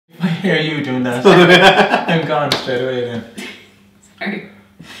hear you doing that. I'm gone straight away again. Sorry.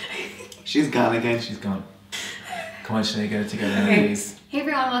 She's gone again. She's gone. Come on, Sinead, get it together, please. Hey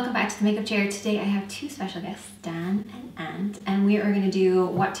everyone, welcome back to the Makeup Chair. Today I have two special guests, Dan and Ant, and we are going to do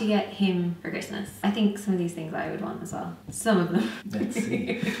what to get him for Christmas. I think some of these things I would want as well. Some of them. Let's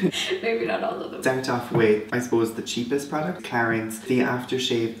see. Maybe not all of them. Start off with, I suppose, the cheapest product, Clarins, the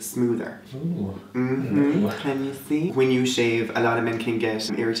Aftershave Smoother. Ooh. Can you see? When you shave, a lot of men can get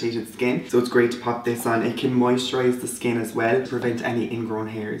irritated skin, so it's great to pop this on. It can moisturize the skin as well to prevent any ingrown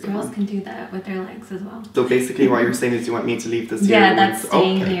hairs. Girls can do that with their legs as well. So basically what you're saying is you want me to leave this here? Yeah, that's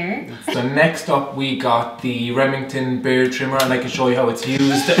staying here. So next up we got the Remington beard trimmer, and I can show you how it's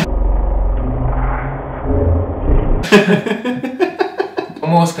used.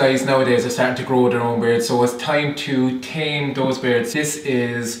 Most guys nowadays are starting to grow their own beards, so it's time to tame those beards. This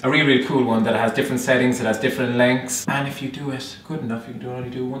is a really cool one that has different settings, it has different lengths, and if you do it good enough, you can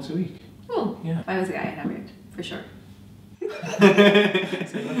only do it once a week. Oh, yeah. If I was a guy, I'd have a beard, for sure.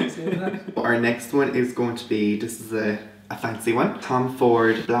 Our next one is going to be, this is a fancy one, Tom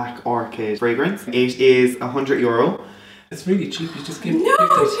Ford Black Orchid fragrance. It is €100. It's really cheap, you just give No,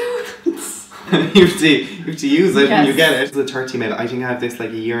 it. you have to use it when you get it. It's a 30ml. I think I have this like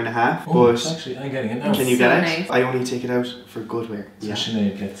a year and a half. Oh, but actually, I'm getting it now. can you So get it? nice. I only take it out for good wear. So Yeah.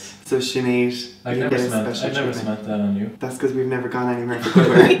 Sinead gets. So Sinead, I've you never get a smelled special that on you. That's because we've never gone anywhere for good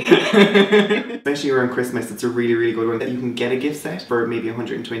wear. Especially around Christmas, it's a really good one. You can get a gift set for maybe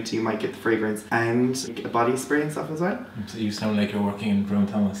 120. You might get the fragrance and a body spray and stuff as well. So you sound like you're working in Brown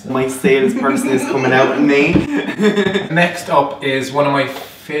Thomas. My salesperson is coming out in May. Next up is one of my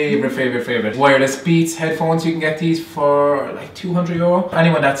favorite wireless Beats headphones. You can get these for like €200.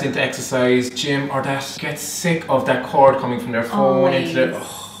 Anyone that's into exercise, gym, or that gets sick of that cord coming from their phone into their,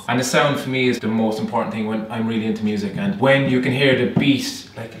 and the sound for me is the most important thing when I'm really into music, and when you can hear the beat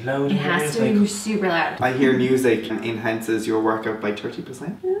like loud. It has to be super loud. I hear music enhances your workout by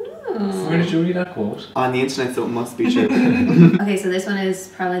 30%. Where did you read that quote? On the internet, so it must be true. Okay, so this one is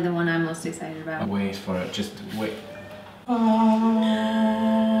probably the one I'm most excited about. Wait for it, just wait.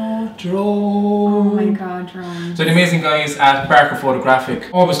 Drone. Oh my god, drone. So the amazing guys at Barker Photographic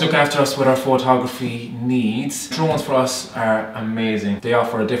always look after us with our photography needs. Drones for us are amazing. They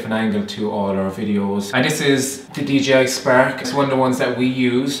offer a different angle to all our videos. And this is the DJI Spark. It's one of the ones that we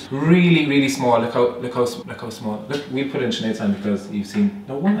use. Really small. Look how small. Look, we'll put it in Sinead's hand because you've seen.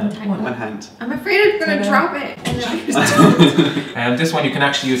 No, one hand. I'm afraid I'm gonna drop it. And this one you can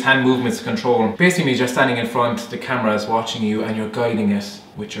actually use hand movements to control. Basically means you're standing in front, the camera is watching you, and you're guiding it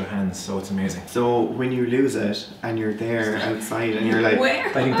with your hands, so it's amazing. So when you lose it and you're there outside and you're like, where?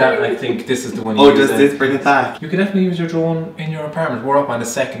 I think this is the one you oh, use. does this bring it back? You could definitely use your drone in your apartment. We're up on the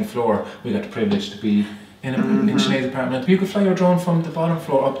second floor. We got the privilege to be in Sinead's apartment. You could fly your drone from the bottom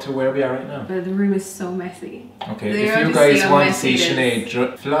floor up to where we are right now. But the room is so messy. Okay, if you guys want to see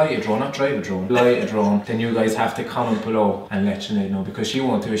Sinead fly a drone, not drive a drone, fly a drone, then you guys have to comment below and let Sinead know, because she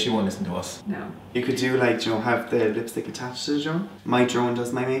won't do it, she won't listen to us. No. You could do like, you know, have the lipstick attached to the drone. My drone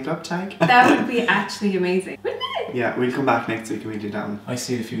does my makeup tag. That would be actually amazing, wouldn't it? Yeah, we'll come back next week and we'll do that one. I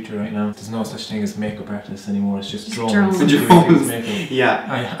see the future right now. There's no such thing as makeup artists anymore, it's just drones. Drones.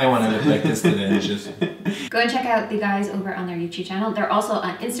 Yeah. I want to look like this today. It's just... Go and check out the guys over on their YouTube channel. They're also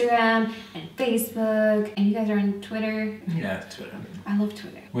on Instagram and Facebook, and you guys are on Twitter. Yeah, Twitter. I love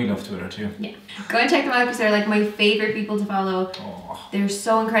Twitter. We love Twitter too. Yeah. Go and check them out because they're like my favorite people to follow. Oh. They're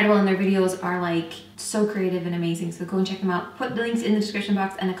so incredible and their videos are like so creative and amazing. So go and check them out. Put the links in the description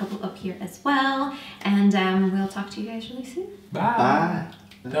box and a couple up here as well. And we'll talk to you guys really soon. Bye. Bye.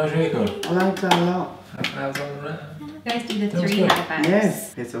 That was really good. I like that a lot. You guys do the That was 3 good. high fives.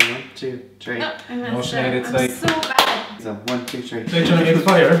 Yes. Okay, so 1, 2, 3. No, I messed No, up. Sinead, it's I'm like- so bad. So 1, 2, 3. They're trying to make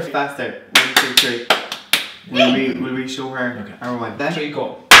fire. Faster. 1, 2, 3. Will we show her Okay. our one? Then 3,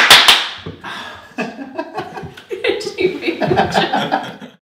 go. Actually,